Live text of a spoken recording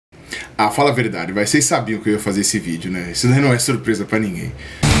Ah, fala a verdade, vocês sabiam que eu ia fazer esse vídeo, né? Isso daí não é surpresa pra ninguém.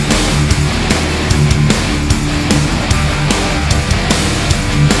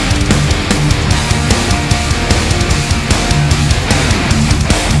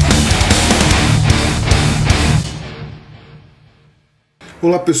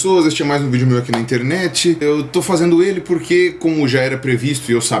 Olá pessoas, este é mais um vídeo meu aqui na internet. Eu tô fazendo ele porque, como já era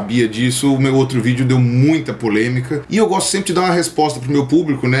previsto e eu sabia disso, o meu outro vídeo deu muita polêmica. E eu gosto sempre de dar uma resposta pro meu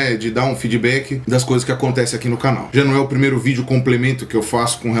público, né, de dar um feedback das coisas que acontecem aqui no canal. Já não é o primeiro vídeo complemento que eu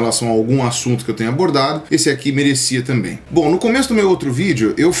faço com relação a algum assunto que eu tenho abordado. Esse aqui merecia também. Bom, no começo do meu outro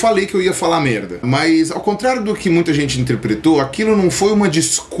vídeo, eu falei que eu ia falar merda. Mas, ao contrário do que muita gente interpretou, aquilo não foi uma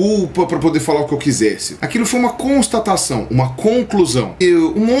desculpa pra poder falar o que eu quisesse. Aquilo foi uma constatação, uma conclusão.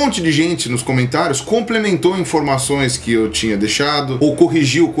 Um monte de gente nos comentários complementou informações que eu tinha deixado ou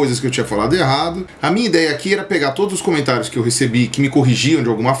corrigiu coisas que eu tinha falado errado. A minha ideia aqui era pegar todos os comentários que eu recebi que me corrigiam de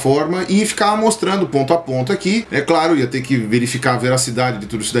alguma forma e ficar mostrando ponto a ponto aqui. É claro, ia ter que verificar a veracidade de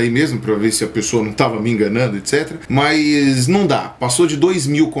tudo isso daí mesmo pra ver se a pessoa não tava me enganando, etc. Mas não dá. Passou de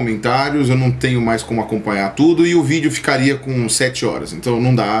 2.000 comentários, eu não tenho mais como acompanhar tudo e o vídeo ficaria com 7 horas. Então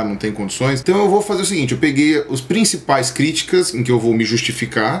não dá, não tem condições. Então eu vou fazer o seguinte, eu peguei os principais críticas em que eu vou me justificar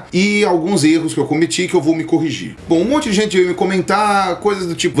e alguns erros que eu cometi que eu vou me corrigir. Bom, um monte de gente veio me comentar coisas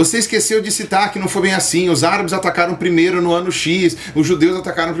do tipo: você esqueceu de citar que não foi bem assim, os árabes atacaram primeiro no ano X, os judeus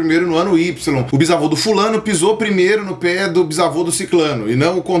atacaram primeiro no ano Y, o bisavô do fulano pisou primeiro no pé do bisavô do ciclano, e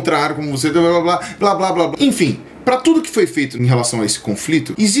não o contrário, como você... blá blá blá blá blá blá. Enfim, para tudo que foi feito em relação a esse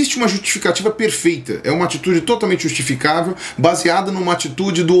conflito, existe uma justificativa perfeita. É uma atitude totalmente justificável, baseada numa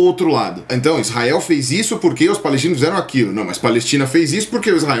atitude do outro lado. Então, Israel fez isso porque os palestinos fizeram aquilo. Não, mas Palestina fez isso porque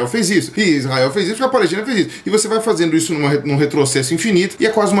Israel fez isso. E Israel fez isso porque a Palestina fez isso. E você vai fazendo isso num retrocesso infinito e é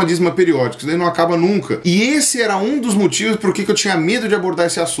quase uma dízima periódica. Isso daí não acaba nunca. E esse era um dos motivos por que eu tinha medo de abordar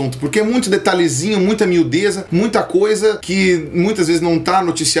esse assunto. Porque é muito detalhezinho, muita miudeza, muita coisa que muitas vezes não tá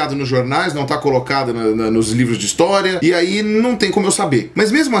noticiado nos jornais, não tá colocada nos livros de história, e aí não tem como eu saber.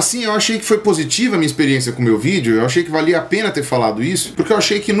 Mas mesmo assim, eu achei que foi positiva a minha experiência com o meu vídeo, eu achei que valia a pena ter falado isso, porque eu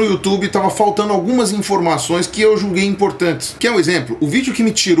achei que no YouTube tava faltando algumas informações que eu julguei importantes. Que é um exemplo, o vídeo que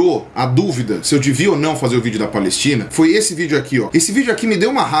me tirou a dúvida se eu devia ou não fazer o vídeo da Palestina, foi esse vídeo aqui, ó. Esse vídeo aqui me deu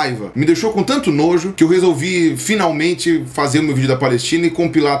uma raiva, me deixou com tanto nojo, que eu resolvi finalmente fazer o meu vídeo da Palestina e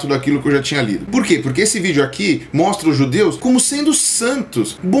compilar tudo aquilo que eu já tinha lido. Por quê? Porque esse vídeo aqui mostra os judeus como sendo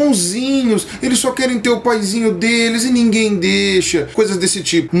santos, bonzinhos, eles só querem ter o paizinho deles e ninguém deixa, coisas desse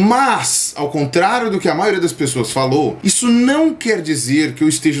tipo. Mas, ao contrário do que a maioria das pessoas falou, isso não quer dizer que eu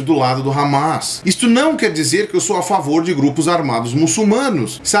esteja do lado do Hamas. Isso não quer dizer que eu sou a favor de grupos armados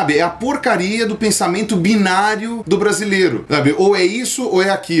muçulmanos. Sabe, é a porcaria do pensamento binário do brasileiro. Sabe, ou é isso ou é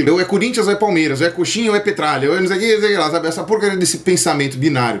aquilo. Ou é Corinthians ou é Palmeiras, ou é coxinha ou é petralha, ou é não sei o que lá, sabe, essa porcaria desse pensamento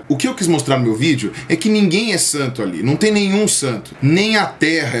binário. O que eu quis mostrar no meu vídeo é que ninguém é santo ali, não tem nenhum santo. Nem a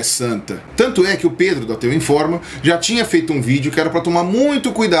terra é santa. Tanto é que o Pedro da Teu Informa já tinha feito um vídeo que era para tomar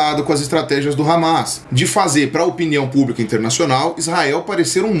muito cuidado com as estratégias do Hamas, de fazer para a opinião pública internacional Israel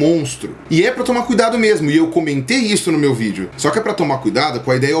parecer um monstro. E é para tomar cuidado mesmo, e eu comentei isso no meu vídeo. Só que é para tomar cuidado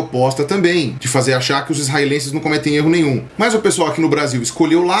com a ideia oposta também, de fazer achar que os israelenses não cometem erro nenhum. Mas o pessoal aqui no Brasil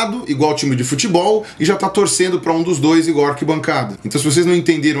escolheu lado, igual time de futebol, e já tá torcendo para um dos dois igual arquibancada. Então se vocês não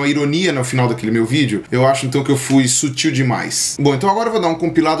entenderam a ironia no final daquele meu vídeo, eu acho então que eu fui sutil demais. Bom, então agora eu vou dar um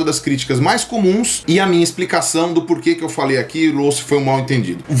compilado das críticas mais comuns e a minha explicação do porquê que eu falei aquilo ou se foi um mal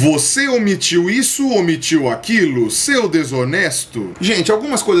entendido. Você omitiu isso, omitiu aquilo, seu desonesto? Gente,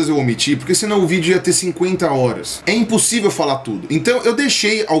 algumas coisas eu omiti porque senão o vídeo ia ter 50 horas. É impossível falar tudo. Então eu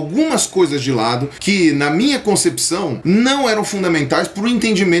deixei algumas coisas de lado que, na minha concepção, não eram fundamentais para o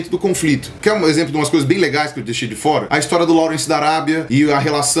entendimento do conflito. Quer um exemplo de umas coisas bem legais que eu deixei de fora? A história do Lawrence da Arábia e a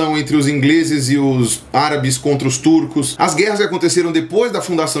relação entre os ingleses e os árabes contra os turcos. As guerras que aconteceram depois da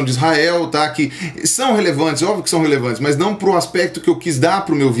fundação de Israel, tá? Que são relevantes, óbvio que são relevantes, mas não pro aspecto que eu quis dar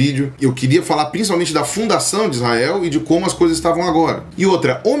pro meu vídeo. Eu queria falar principalmente da fundação de Israel e de como as coisas estavam agora. E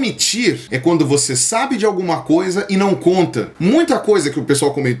outra, omitir é quando você sabe de alguma coisa e não conta. Muita coisa que o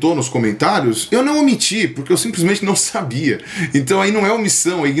pessoal comentou nos comentários, eu não omiti, porque eu simplesmente não sabia. Então aí não é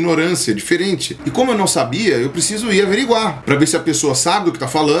omissão, é ignorância, é diferente. E como eu não sabia, eu preciso ir averiguar, pra ver se a pessoa sabe do que tá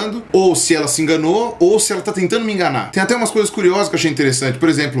falando, ou se ela se enganou, ou se ela tá tentando me enganar. Tem até umas coisas curiosas que eu achei interessante. Por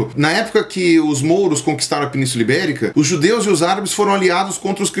exemplo, na época que os mouros conquistaram conquistaram a Península Ibérica, os judeus e os árabes foram aliados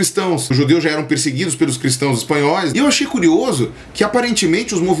contra os cristãos. Os judeus já eram perseguidos pelos cristãos espanhóis. E eu achei curioso que,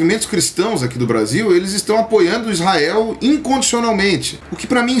 aparentemente, os movimentos cristãos aqui do Brasil, eles estão apoiando Israel incondicionalmente. O que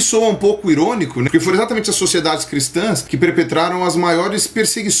para mim soa um pouco irônico, né? Porque foram exatamente as sociedades cristãs que perpetraram as maiores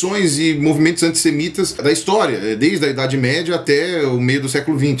perseguições e movimentos antissemitas da história, desde a Idade Média até o meio do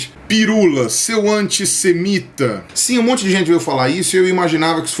século XX. Pirula, seu antissemita. Sim, um monte de gente veio falar isso e eu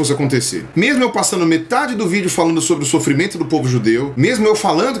imaginava que isso fosse acontecer. Mesmo eu passando metade do vídeo falando sobre o sofrimento do povo judeu, mesmo eu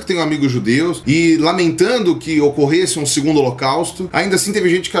falando que tenho amigos judeus e lamentando que ocorresse um segundo holocausto, ainda assim teve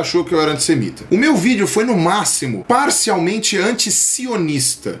gente que achou que eu era antissemita. O meu vídeo foi, no máximo, parcialmente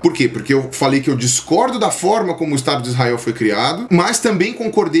anti-sionista. Por quê? Porque eu falei que eu discordo da forma como o Estado de Israel foi criado, mas também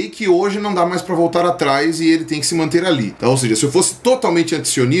concordei que hoje não dá mais pra voltar atrás e ele tem que se manter ali. Ou seja, se eu fosse totalmente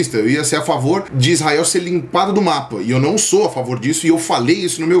anti-sionista, eu ia ser a favor de Israel ser limpado do mapa. E eu não sou a favor disso e eu falei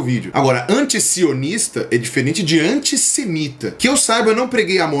isso no meu vídeo. Agora, anti-sionista é diferente de antissemita. Que eu saiba, eu não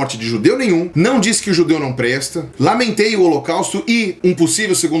preguei a morte de judeu nenhum, não disse que o judeu não presta, lamentei o holocausto e um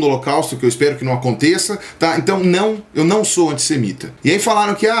possível segundo holocausto, que eu espero que não aconteça, tá? Então, não, eu não sou antissemita. E aí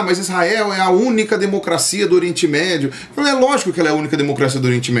falaram que, mas Israel é a única democracia do Oriente Médio. Eu falei, é lógico que ela é a única democracia do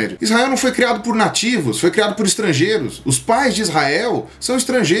Oriente Médio. Israel não foi criado por nativos, foi criado por estrangeiros. Os pais de Israel são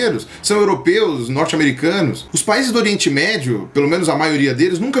estrangeiros, são europeus, norte-americanos. Os países do Oriente Médio, pelo menos a maioria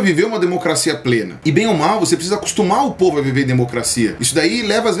deles, nunca viveu uma democracia plena. E bem ou mal, você precisa acostumar o povo a viver em democracia. Isso daí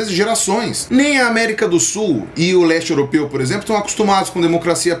leva, às vezes, gerações. Nem a América do Sul e o leste europeu, por exemplo, estão acostumados com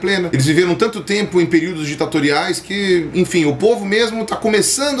democracia plena. Eles viveram tanto tempo em períodos ditatoriais que, enfim, o povo mesmo está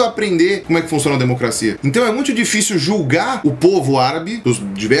começando a aprender como é que funciona a democracia. Então é muito difícil julgar o povo árabe, dos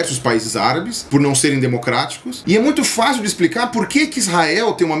diversos países árabes, por não serem democráticos. E é muito fácil de explicar por que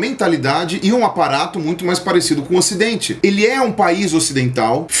Israel tem uma mentalidade e um aparato muito mais parecido com o Ocidente. Ele é um país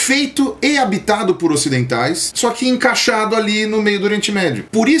ocidental, feito e habitado por ocidentais, só que encaixado ali no meio do Oriente Médio.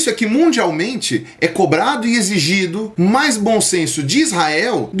 Por isso é que mundialmente é cobrado e exigido mais bom senso de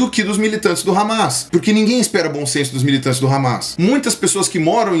Israel do que dos militantes do Hamas. Porque ninguém espera bom senso dos militantes do Hamas. Muitas pessoas que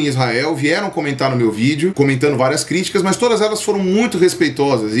moram em Israel vieram comentar no meu vídeo, comentando várias críticas, mas todas elas foram muito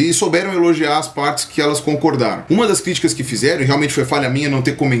respeitosas e souberam elogiar as partes que elas concordaram. Uma das críticas que fizeram, e realmente foi falha minha não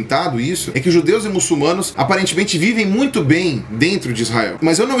ter comentado isso, é que judeus e muçulmanos aparentemente vivem muito bem dentro de Israel.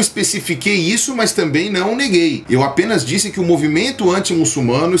 Mas eu não especifiquei isso, mas também não neguei. Eu apenas disse que o movimento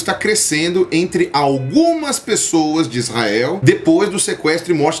anti-muçulmano está crescendo entre algumas pessoas de Israel depois do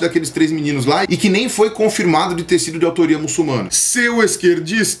sequestro e morte daqueles 3 meninos lá e que nem foi confirmado de ter sido de autoria muçulmana. Seu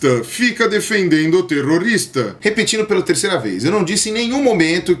esquerdista fica defendendo o terrorista. Repetindo pela terceira vez, eu não disse em nenhum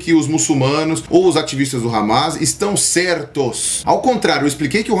momento que os muçulmanos ou os ativistas do Hamas estão certos. Ao contrário, eu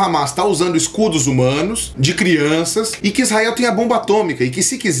expliquei que o Hamas está usando escudos humanos de crianças e que Israel tem a bomba atômica e que,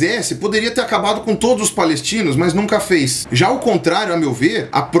 se quisesse, poderia ter acabado com todos os palestinos, mas nunca fez. Já ao contrário, a meu ver,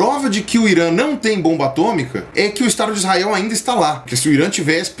 a prova de que o Irã não tem bomba atômica é que o Estado de Israel ainda está lá. Porque se o Irã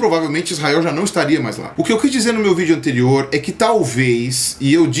tivesse, provavelmente Israel já não estaria mais lá. O que eu quis dizer no meu vídeo anterior é que talvez,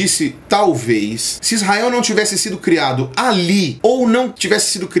 e eu disse talvez, se Israel não tivesse sido criado ali, ou não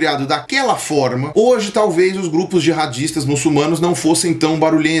tivesse sido criado daquela forma, hoje talvez os grupos jihadistas muçulmanos não fossem tão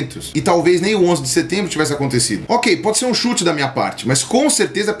barulhentos. E talvez nem o 11 de setembro tivesse acontecido. Ok, pode ser um chute da minha parte, mas com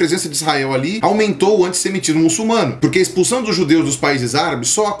certeza a presença de Israel ali aumentou o antissemitismo muçulmano, porque a expulsão dos judeus dos países árabes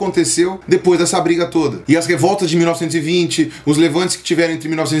só aconteceu depois dessa briga toda. E as revoltas de 1920, os levantes que tiveram entre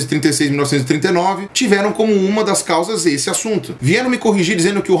 1936 e 1939, tiveram como uma das causas esse assunto. Vieram me corrigir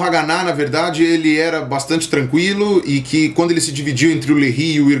dizendo que o Haganah, na verdade, ele era bastante tranquilo e que quando ele se dividiu entre o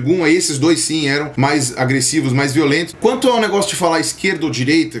Lehi e o Irgun, esses dois sim eram mais agressivos, mais violentos. Quanto ao negócio de falar esquerda ou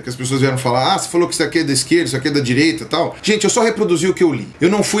direita, que as pessoas vieram falar, você falou que isso aqui é da esquerda, isso aqui é da direita e tal. Gente, eu só reproduzi o que eu li. Eu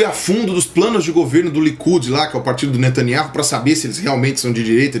não fui a fundo dos planos de governo do Likud lá, que é o partido do Netanyahu, pra saber se eles realmente são de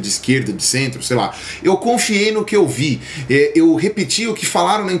direita, de esquerda, de centro, sei lá. Eu confiei no que eu vi. Eu repeti o que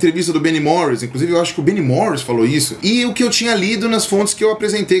falaram na entrevista do Benny Morris, inclusive eu acho que o Benny Morris falou isso, e o que eu tinha lido nas fontes que eu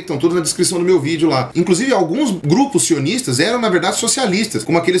apresentei, que estão todas na descrição do meu vídeo lá. Inclusive, alguns grupos sionistas eram, na verdade, socialistas,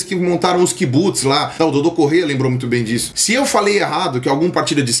 como aqueles que montaram os kibbutz lá. O Dodô Corrêa lembrou muito bem disso. Se eu falei errado, que algum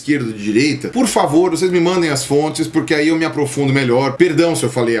partido é de esquerda ou de direita, por favor, vocês me mandem as fontes, porque aí eu me aprofundo melhor. Perdão se eu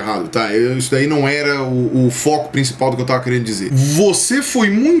falei errado, tá? Isso daí não era o foco principal do que eu tava querendo dizer. Você foi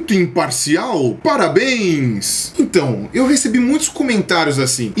muito imparcial? Parabéns! Então, eu recebi muitos comentários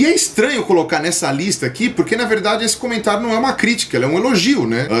assim. E é estranho colocar nessa lista aqui, porque na verdade esse comentário não é uma crítica, ele é um elogio,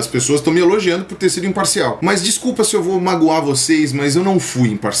 né? As pessoas estão me elogiando por ter sido imparcial. Mas desculpa se eu vou magoar vocês, mas eu não fui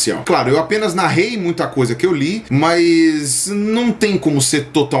imparcial. Claro, eu apenas narrei muita coisa que eu li, mas não tem como ser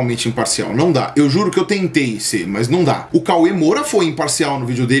totalmente imparcial. Não dá. Eu juro que eu tentei ser, mas não dá. O Cauê Moura foi imparcial no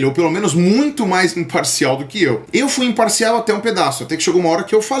vídeo dele, ou pelo menos muito muito mais imparcial do que eu. Eu fui imparcial até um pedaço, até que chegou uma hora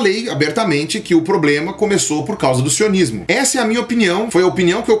que eu falei abertamente que o problema começou por causa do sionismo. Essa é a minha opinião, foi a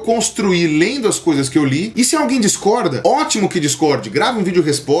opinião que eu construí lendo as coisas que eu li, e se alguém discorda, ótimo que discorde, grave um vídeo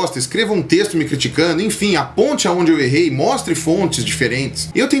resposta, escreva um texto me criticando, enfim, aponte aonde eu errei, mostre fontes diferentes.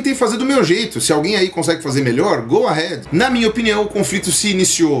 Eu tentei fazer do meu jeito, se alguém aí consegue fazer melhor, go ahead. Na minha opinião, o conflito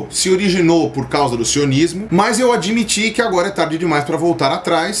se originou por causa do sionismo, mas eu admiti que agora é tarde demais para voltar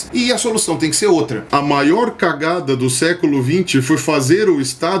atrás e a solução tem que ser outra. A maior cagada do século XX foi fazer o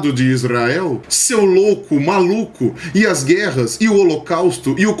Estado de Israel, seu louco, maluco, e as guerras, e o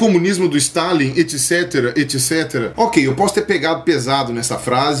holocausto, e o comunismo do Stalin, etc, etc. Ok, eu posso ter pegado pesado nessa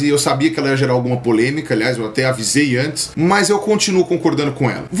frase, eu sabia que ela ia gerar alguma polêmica, aliás, eu até avisei antes, mas eu continuo concordando com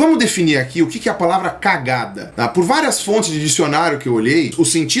ela. Vamos definir aqui o que é a palavra cagada. Tá? Por várias fontes de dicionário que eu olhei, o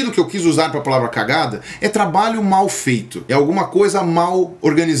sentido que eu quis usar para a palavra cagada é trabalho mal feito, é alguma coisa mal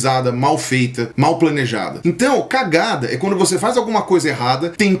organizada, mal feita, mal planejada. Então, cagada é quando você faz alguma coisa errada,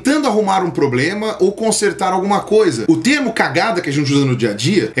 tentando arrumar um problema ou consertar alguma coisa. O termo cagada que a gente usa no dia a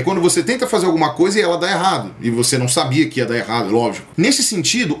dia é quando você tenta fazer alguma coisa e ela dá errado, e você não sabia que ia dar errado, lógico. Nesse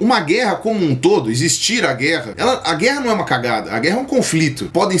sentido, uma guerra como um todo, existir a guerra, a guerra não é uma cagada, a guerra é um conflito.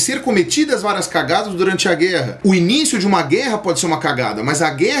 Podem ser cometidas várias cagadas durante a guerra. O início de uma guerra pode ser uma cagada, mas a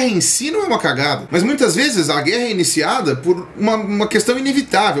guerra em si não é uma cagada. Mas muitas vezes a guerra é iniciada por uma questão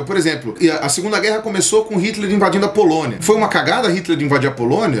inevitável. Por exemplo, a Segunda Guerra começou com Hitler invadindo a Polônia. Foi uma cagada Hitler invadir a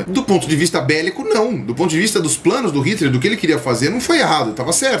Polônia? Do ponto de vista bélico, não. Do ponto de vista dos planos do Hitler, do que ele queria fazer, não foi errado,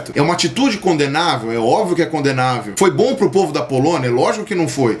 estava certo. É uma atitude condenável, é óbvio que é condenável. Foi bom pro povo da Polônia? Lógico que não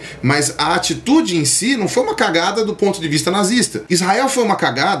foi. Mas a atitude em si não foi uma cagada do ponto de vista nazista. Israel foi uma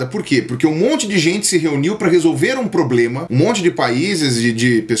cagada, por quê? Porque um monte de gente se reuniu para resolver um problema, um monte de países e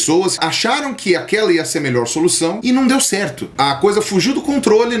de pessoas acharam que aquela ia ser a melhor solução e não deu certo. A coisa fugiu do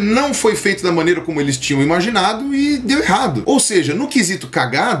controle, não foi feita da maneira como eles tinham imaginado e deu errado. Ou seja, no quesito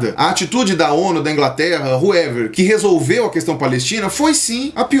cagada, a atitude da ONU, da Inglaterra, whoever, que resolveu a questão palestina foi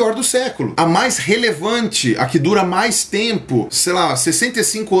sim a pior do século. A mais relevante, a que dura mais tempo, sei lá,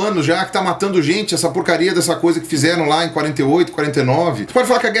 65 anos já, que tá matando gente, essa porcaria dessa coisa que fizeram lá em 48, 49. Você pode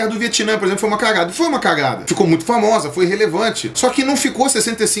falar que a guerra do Vietnã, por exemplo, foi uma cagada. Foi uma cagada. Ficou muito famosa, foi relevante. Só que não ficou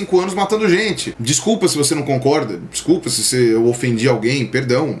 65 anos matando gente. Desculpa se você não concorda, desculpa se eu ofendi alguém,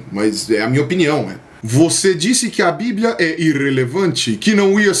 perdão, mas é a minha opinião, Você disse que a Bíblia é irrelevante, que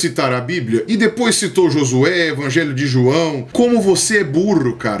não ia citar a Bíblia, e depois citou Josué, Evangelho de João. Como você é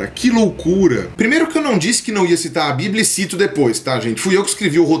burro, cara. Que loucura. Primeiro que eu não disse que não ia citar a Bíblia e cito depois, tá, gente? Fui eu que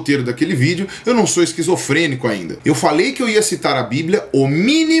escrevi o roteiro daquele vídeo, eu não sou esquizofrênico ainda. Eu falei que eu ia citar a Bíblia o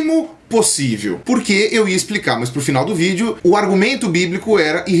mínimo possível, porque eu ia explicar, mas pro final do vídeo, o argumento bíblico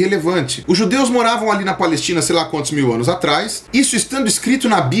era irrelevante. Os judeus moravam ali na Palestina, sei lá quantos mil anos atrás, isso estando escrito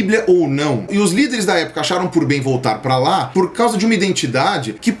na Bíblia ou não, e os líderes da época acharam por bem voltar pra lá por causa de uma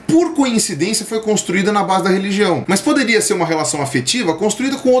identidade que, por coincidência, foi construída na base da religião, mas poderia ser uma relação afetiva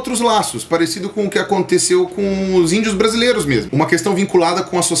construída com outros laços, parecido com o que aconteceu com os índios brasileiros mesmo, uma questão vinculada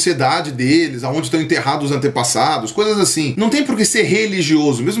com a sociedade deles, aonde estão enterrados os antepassados, coisas assim. Não tem por que ser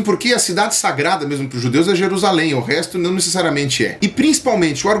religioso, mesmo porque a cidade sagrada mesmo para os judeus é Jerusalém, o resto não necessariamente é. E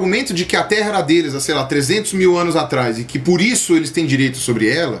principalmente o argumento de que a terra era deles há, sei lá, 300 mil anos atrás e que por isso eles têm direito sobre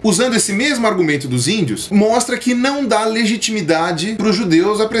ela, usando esse mesmo argumento dos índios, mostra que não dá legitimidade para os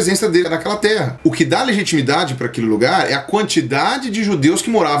judeus a presença deles naquela terra. O que dá legitimidade para aquele lugar é a quantidade de judeus que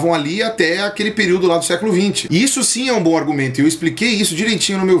moravam ali até aquele período lá do século XX. E isso sim é um bom argumento, e eu expliquei isso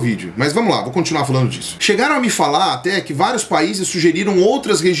direitinho no meu vídeo. Mas vamos lá, vou continuar falando disso. Chegaram a me falar até que vários países sugeriram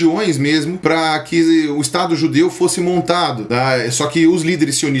outras regiões mesmo para que o Estado judeu fosse montado, tá? Só que os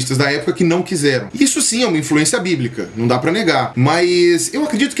líderes sionistas da época que não quiseram. Isso sim é uma influência bíblica, não dá para negar, mas eu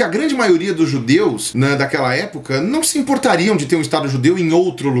acredito que a grande maioria dos judeus, né, daquela época não se importariam de ter um Estado judeu em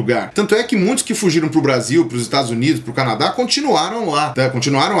outro lugar. Tanto é que muitos que fugiram para o Brasil, para os Estados Unidos, para o Canadá, continuaram lá, tá?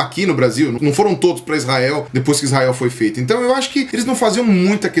 Continuaram aqui no Brasil, não foram todos para Israel depois que Israel foi feito. Então eu acho que eles não faziam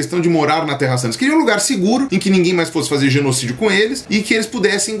muita questão de morar na Terra Santa. Eles queriam um lugar seguro, em que ninguém mais fosse fazer genocídio com eles e que eles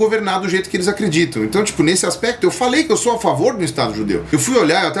pudessem governar do jeito que eles acreditam. Então, tipo, nesse aspecto, eu falei que eu sou a favor do Estado judeu. Eu fui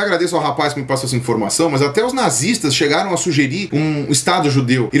olhar, eu até agradeço ao rapaz que me passou essa informação, mas até os nazistas chegaram a sugerir um Estado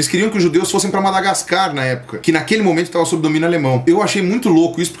judeu. Eles queriam que os judeus fossem para Madagascar na época, que naquele momento estava sob domínio alemão. Eu achei muito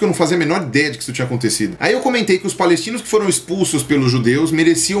louco isso, porque eu não fazia a menor ideia de que isso tinha acontecido. Aí eu comentei que os palestinos que foram expulsos pelos judeus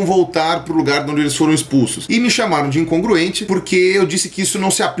mereciam voltar pro lugar de onde eles foram expulsos. E me chamaram de incongruente, porque eu disse que isso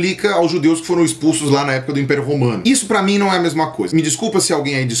não se aplica aos judeus que foram expulsos lá na época do Império Romano. Isso pra mim não é a mesma coisa. Me desculpa se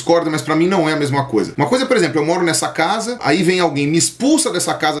alguém aí discorda, discorda, mas pra mim não é a mesma coisa. Uma coisa, por exemplo, eu moro nessa casa, aí vem alguém, me expulsa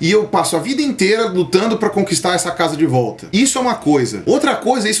dessa casa e eu passo a vida inteira lutando pra conquistar essa casa de volta. Isso é uma coisa. Outra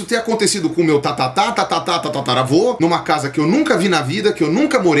coisa é isso ter acontecido com o meu tataravô, numa casa que eu nunca vi na vida, que eu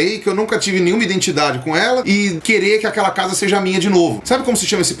nunca morei, que eu nunca tive nenhuma identidade com ela, e querer que aquela casa seja minha de novo. Sabe como se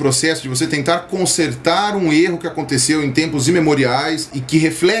chama esse processo de você tentar consertar um erro que aconteceu em tempos imemoriais e que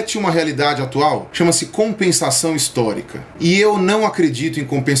reflete uma realidade atual? Chama-se compensação histórica. E eu não acredito em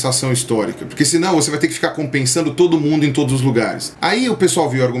compensação histórica, porque senão você vai ter que ficar compensando todo mundo em todos os lugares. Aí o pessoal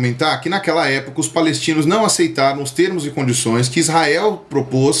veio argumentar que naquela época os palestinos não aceitaram os termos e condições que Israel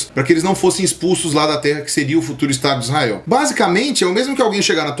propôs para que eles não fossem expulsos lá da terra que seria o futuro Estado de Israel. Basicamente é o mesmo que alguém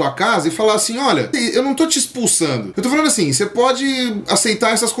chegar na tua casa e falar assim: olha, eu não tô te expulsando, eu tô falando assim, você pode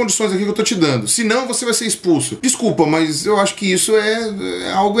aceitar essas condições aqui que eu tô te dando, senão você vai ser expulso. Desculpa, mas eu acho que isso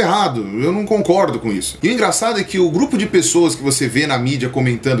é algo errado, eu não concordo com isso. E o engraçado é que o grupo de pessoas que você vê na mídia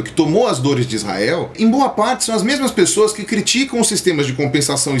comentando que tomou as dores de Israel, em boa parte são as mesmas pessoas que criticam os sistemas de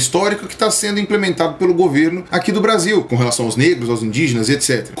compensação histórica que está sendo implementado pelo governo aqui do Brasil, com relação aos negros, aos indígenas,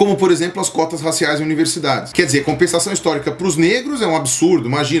 etc. Como, por exemplo, as cotas raciais em universidades. Quer dizer, compensação histórica para os negros é um absurdo,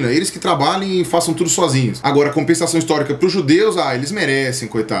 imagina, eles que trabalhem e façam tudo sozinhos. Agora, compensação histórica para os judeus, eles merecem,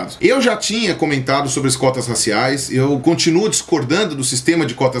 coitados. Eu já tinha comentado sobre as cotas raciais, eu continuo discordando do sistema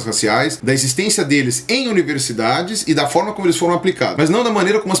de cotas raciais, da existência deles em universidades e da forma como eles foram aplicados, mas não da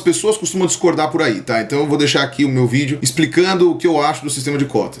maneira como as pessoas costumam discordar por aí, tá? Então eu vou deixar aqui o meu vídeo explicando o que eu acho do sistema de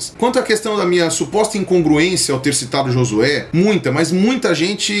cotas. Quanto à questão da minha suposta incongruência ao ter citado Josué, mas muita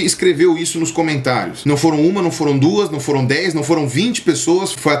gente escreveu isso nos comentários. Não foram uma, não foram duas, não foram 10, não foram 20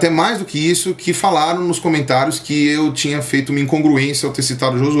 pessoas, foi até mais do que isso, que falaram nos comentários que eu tinha feito uma incongruência ao ter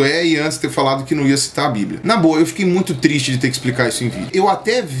citado Josué e antes ter falado que não ia citar a Bíblia. Na boa, eu fiquei muito triste de ter que explicar isso em vídeo. Eu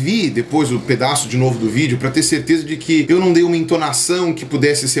até vi depois o pedaço de novo do vídeo pra ter certeza de que eu não dei uma entonação que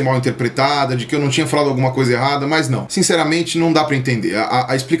pudesse ser mal interpretada, de que eu não tinha falado alguma coisa errada, mas não. Sinceramente, não dá pra entender.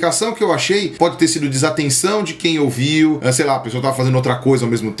 A explicação que eu achei pode ter sido desatenção de quem ouviu, sei lá, a pessoa tava fazendo outra coisa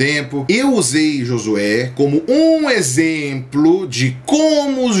ao mesmo tempo. Eu usei Josué como um exemplo de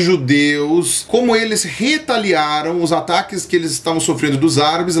como os judeus, como eles retaliaram os ataques que eles estavam sofrendo dos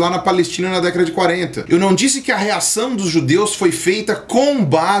árabes lá na Palestina na década de 40. Eu não disse que a reação dos judeus foi feita com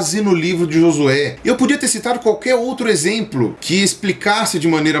base no livro de Josué. Eu podia ter citado qualquer outro exemplo que explicasse de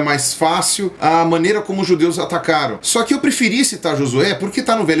maneira mais fácil a maneira como os judeus atacaram. Só que eu preferi citar Josué porque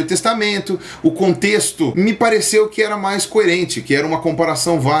está no Velho Testamento, o contexto me pareceu que era mais coerente, que era uma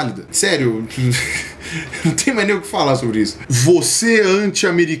comparação válida. Sério, não tem mais nem o que falar sobre isso. Você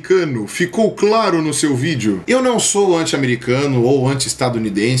anti-americano, ficou claro no seu vídeo? Eu não sou anti-americano ou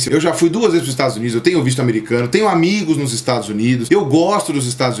anti-estadunidense. Eu já fui 2 vezes para os Estados Unidos, eu tenho visto americano, tenho amigos nos Estados Unidos, eu gosto dos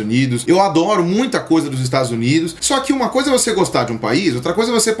Estados Unidos, eu adoro muita coisa dos Estados Unidos. Só que uma coisa é você gostar de um país, outra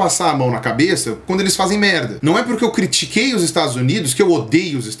coisa é você passar a mão na cabeça quando eles fazem merda. Não é porque eu critiquei os Estados Unidos que eu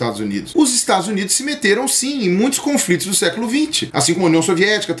odeio os Estados Unidos. Os Estados Unidos se meteram sim em muitos conflitos do século XX, assim como a União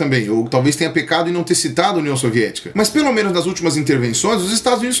Soviética também, ou talvez tenha pecado em não ter citado a União Soviética. Mas pelo menos nas últimas intervenções, os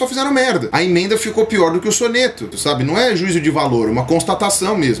Estados Unidos só fizeram merda. A emenda ficou pior do que o soneto, sabe? Não é juízo de valor, é uma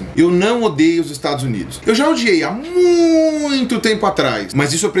constatação mesmo. Eu não odeio os Estados Unidos. Eu já odiei há muito tempo atrás,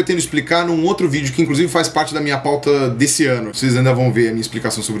 mas isso eu pretendo explicar num outro vídeo que inclusive faz parte da minha pauta desse ano. Vocês ainda vão ver a minha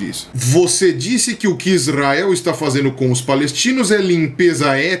explicação sobre isso. Você disse que o que Israel está fazendo com os palestinos é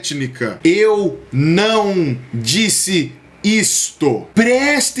limpeza étnica? Eu não disse isto.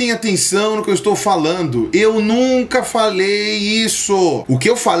 Prestem atenção no que eu estou falando. Eu nunca falei isso. O que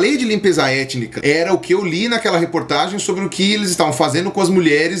eu falei de limpeza étnica era o que eu li naquela reportagem sobre o que eles estavam fazendo com as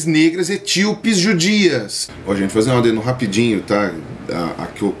mulheres negras etíopes judias. Ó, gente, fazer um adendo rapidinho, tá?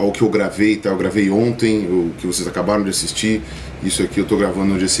 Ao que eu gravei, tá? Eu gravei ontem, o que vocês acabaram de assistir. Isso aqui eu tô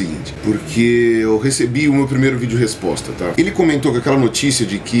gravando no dia seguinte, porque eu recebi o meu primeiro vídeo resposta, tá? Ele comentou que aquela notícia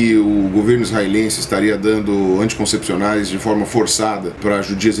de que o governo israelense estaria dando anticoncepcionais de forma forçada para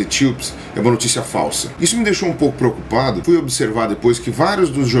judias etíopes é uma notícia falsa. Isso me deixou um pouco preocupado. Fui observar depois que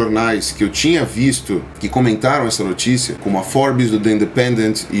vários dos jornais que eu tinha visto que comentaram essa notícia, como a Forbes, o The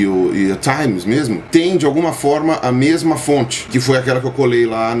Independent e a Times mesmo, têm de alguma forma a mesma fonte, que foi aquela que eu colei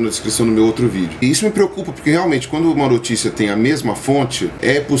lá na descrição do meu outro vídeo. E isso me preocupa, porque realmente quando uma notícia tem a mesma fonte,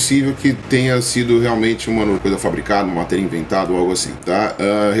 é possível que tenha sido realmente uma coisa fabricada, uma matéria inventada ou algo assim, tá?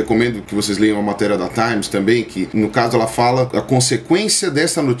 Recomendo que vocês leiam a matéria da Times também, que no caso ela fala a consequência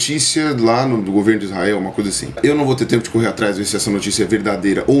dessa notícia lá do governo de Israel, uma coisa assim. Eu não vou ter tempo de correr atrás ver se essa notícia é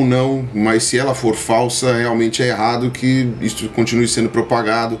verdadeira ou não, mas se ela for falsa, realmente é errado que isso continue sendo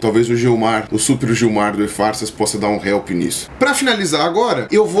propagado. Talvez o Gilmar, o super Gilmar do E-Farsas possa dar um help nisso. Pra finalizar finalizar agora,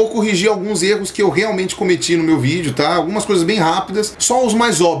 eu vou corrigir alguns erros que eu realmente cometi no meu vídeo, tá? Algumas coisas bem rápidas, só os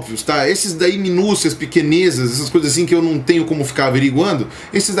mais óbvios, tá? Esses daí, minúcias, pequenezas, essas coisas assim que eu não tenho como ficar averiguando,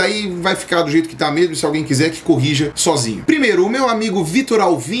 esses daí vai ficar do jeito que tá mesmo, se alguém quiser que corrija sozinho. Primeiro, o meu amigo Vitor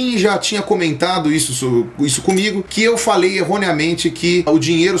Alvim já tinha comentado isso comigo, que eu falei erroneamente que o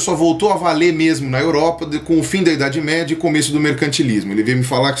dinheiro só voltou a valer mesmo na Europa com o fim da Idade Média e começo do mercantilismo. Ele veio me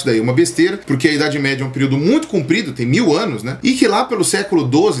falar que isso daí é uma besteira, porque a Idade Média é um período muito comprido, tem 1000 anos, né? E que lá pelo século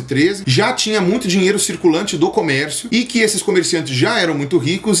 12, 13, já tinha muito dinheiro circulante do comércio e que esses comerciantes já eram muito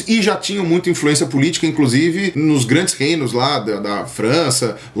ricos e já tinham muita influência política, inclusive nos grandes reinos lá da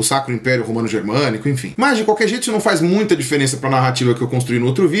França, o Sacro Império Romano-Germânico, enfim. Mas de qualquer jeito isso não faz muita diferença para a narrativa que eu construí no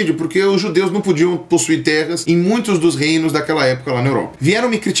outro vídeo, porque os judeus não podiam possuir terras em muitos dos reinos daquela época lá na Europa. Vieram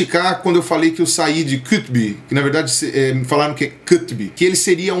me criticar quando eu falei que o Said Qutb, que na verdade me falaram que é Qutb, que ele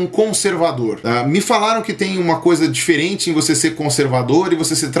seria um conservador. Tá? Me falaram que tem uma coisa diferente em você ser conservador e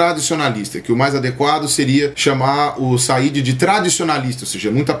você ser tradicionalista, que o mais adequado seria chamar o Said de tradicionalista, ou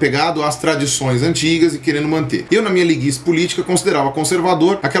seja, muito apegado às tradições antigas e querendo manter. Eu, na minha liguice política, considerava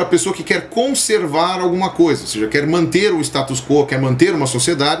conservador aquela pessoa que quer conservar alguma coisa, ou seja, quer manter o status quo, quer manter uma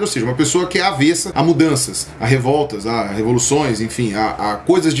sociedade, ou seja, uma pessoa que é avessa a mudanças, a revoltas, a revoluções, enfim, a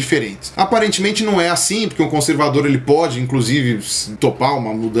coisas diferentes. Aparentemente não é assim, porque um conservador ele pode, inclusive, topar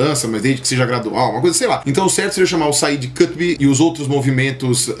uma mudança, mas desde que seja gradual, uma coisa, sei lá. Então o certo seria chamar o Said Qutb e os outros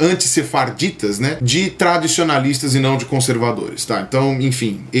movimentos anti-sefarditas, né, de tradicionalistas e não de conservadores, tá? Então,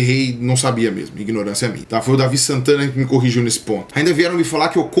 enfim, errei, não sabia mesmo, ignorância minha, tá? Foi o Davi Santana que me corrigiu nesse ponto. Ainda vieram me falar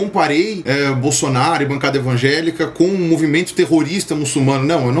que eu comparei Bolsonaro e bancada evangélica com um movimento terrorista muçulmano.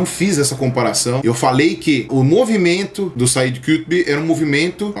 Não, eu não fiz essa comparação. Eu falei que o movimento do Said Qutb era um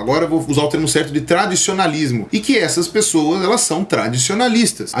movimento, agora eu vou usar o termo certo, de tradicionalismo, e que essas pessoas, elas são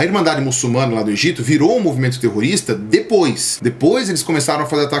tradicionalistas. A Irmandade Muçulmana lá do Egito virou um movimento terrorista depois eles começaram a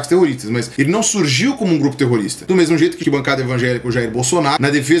fazer ataques terroristas, mas ele não surgiu como um grupo terrorista. Do mesmo jeito que a bancada evangélica, o Jair Bolsonaro, na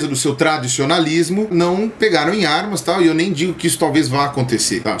defesa do seu tradicionalismo, não pegaram em armas, tal, e eu nem digo que isso talvez vá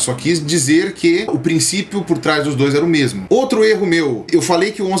acontecer, tá? Só quis dizer que o princípio por trás dos dois era o mesmo. Outro erro meu, eu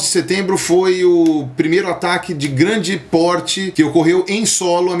falei que o 11 de setembro foi o primeiro ataque de grande porte que ocorreu em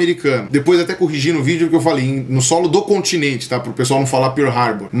solo americano. Depois até corrigi no vídeo que eu falei, no solo do continente, tá? Pro pessoal não falar Pearl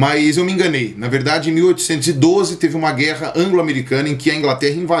Harbor. Mas eu me enganei. Na verdade, em 1812 teve uma guerra anglo-americana em que a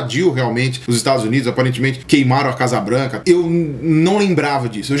Inglaterra invadiu realmente os Estados Unidos, aparentemente queimaram a Casa Branca. Eu não lembrava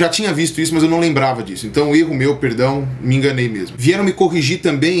disso. Eu já tinha visto isso, mas eu não lembrava disso. Então, erro meu, perdão, me enganei mesmo. Vieram me corrigir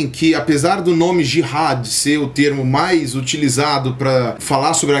também que, apesar do nome jihad ser o termo mais utilizado para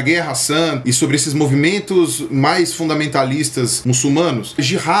falar sobre a Guerra Santa e sobre esses movimentos mais fundamentalistas muçulmanos,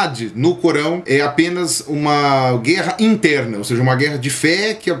 jihad no Corão é apenas uma guerra interna, ou seja, uma guerra de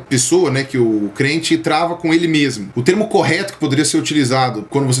fé que a pessoa, né, que o crente trava com ele mesmo. O termo correto que poderia ser utilizado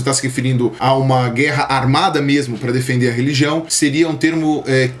quando você está se referindo a uma guerra armada mesmo para defender a religião seria um termo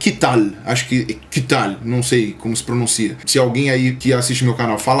qital, acho que qital, não sei como se pronuncia. Se alguém aí que assiste meu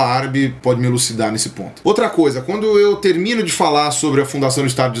canal fala árabe, pode me elucidar nesse ponto. Outra coisa, quando eu termino de falar sobre a fundação do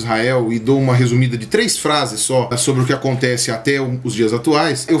Estado de Israel e dou uma resumida de 3 frases só sobre o que acontece até os dias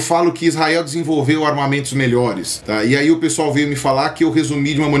atuais, eu falo que Israel desenvolveu armamentos melhores, tá? E aí o pessoal veio me falar que eu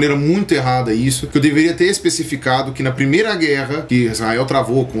resumi de uma maneira muito errada isso, que eu deveria ter especificado que na primeira guerra que Israel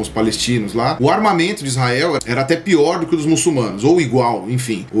travou com os palestinos lá, o armamento de Israel era até pior do que o dos muçulmanos, ou igual,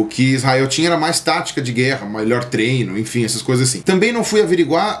 enfim. O que Israel tinha era mais tática de guerra, melhor treino, enfim, essas coisas assim. Também não fui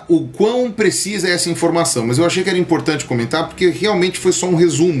averiguar o quão precisa é essa informação, mas eu achei que era importante comentar porque realmente foi só um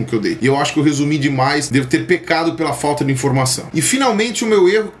resumo que eu dei. E eu acho que eu resumi demais, devo ter pecado pela falta de informação. E finalmente o meu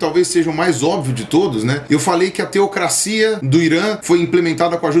erro, que talvez seja o mais óbvio de todos, né? Eu falei que a teocracia do Irã foi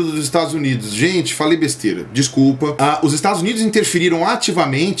implementada com a ajuda dos Estados Unidos. Gente, falei besteira, desculpa. Os Estados Unidos interferiram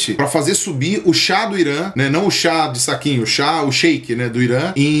ativamente para fazer subir o chá do Irã, né? Não o chá de saquinho, o sheik, né, do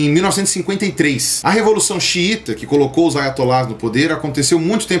Irã, em 1953. A Revolução Xiita, que colocou os ayatolás no poder, aconteceu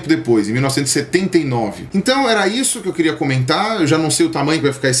muito tempo depois, em 1979. Então era isso que eu queria comentar. Eu já não sei o tamanho que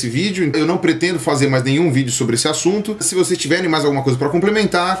vai ficar esse vídeo, eu não pretendo fazer mais nenhum vídeo sobre esse assunto. Se vocês tiverem mais alguma coisa para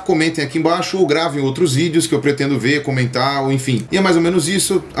complementar, comentem aqui embaixo ou gravem outros vídeos que eu pretendo ver, comentar, ou enfim. E é mais ou menos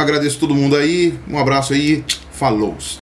isso. Agradeço todo mundo aí, um abraço aí, falou!